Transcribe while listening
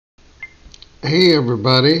Hey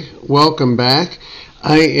everybody, welcome back.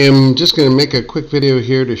 I am just going to make a quick video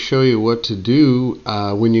here to show you what to do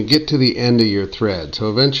when you get to the end of your thread.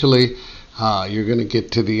 So eventually you're going to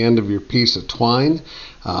get to the end of your piece of twine.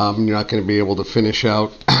 You're not going to be able to finish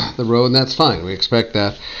out the row, and that's fine. We expect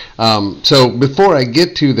that. So before I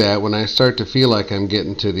get to that, when I start to feel like I'm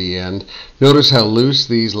getting to the end, notice how loose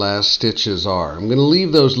these last stitches are. I'm going to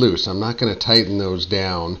leave those loose. I'm not going to tighten those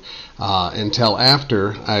down until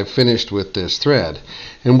after I've finished with this thread.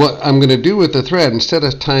 And what I'm going to do with the thread, instead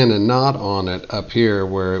of tying a knot on it up here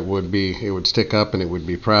where it would stick up and it would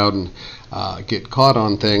be proud and get caught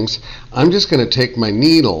on things, I'm just going to take my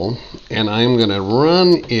needle and I'm going to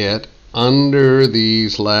run it under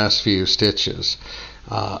these last few stitches.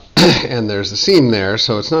 And there's a seam there,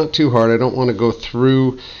 so it's not too hard. I don't want to go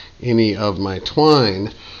through any of my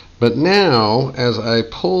twine. But now, as I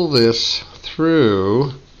pull this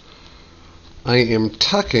through, I am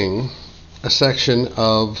tucking a section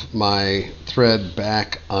of my thread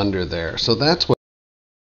back under there. So that's what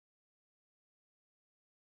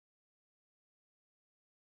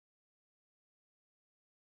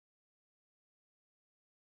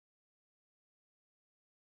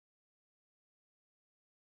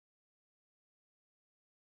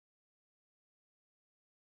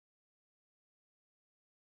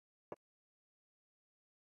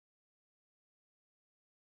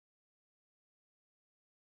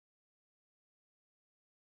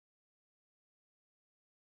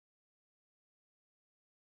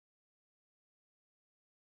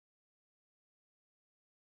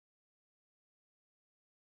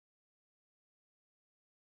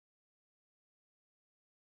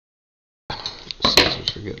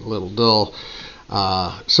scissors are getting a little dull.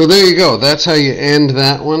 So there you go. That's how you end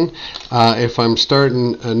that one. If I'm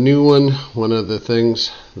starting a new one of the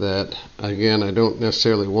things that, again, I don't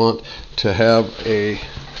necessarily want to have a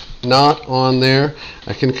knot on there,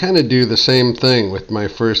 I can kind of do the same thing with my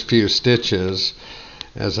first few stitches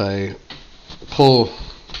as I pull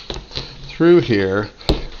through here.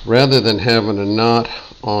 Rather than having a knot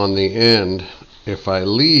on the end, if I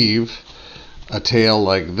leave a tail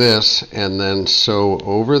like this and then sew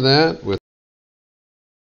over that with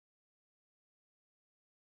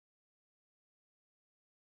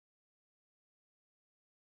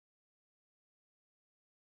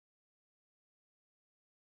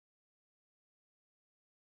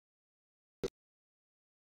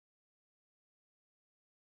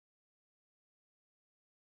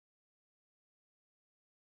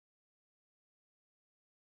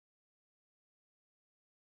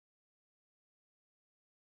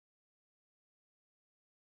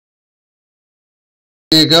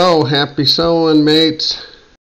there you go. Happy sewing, mates.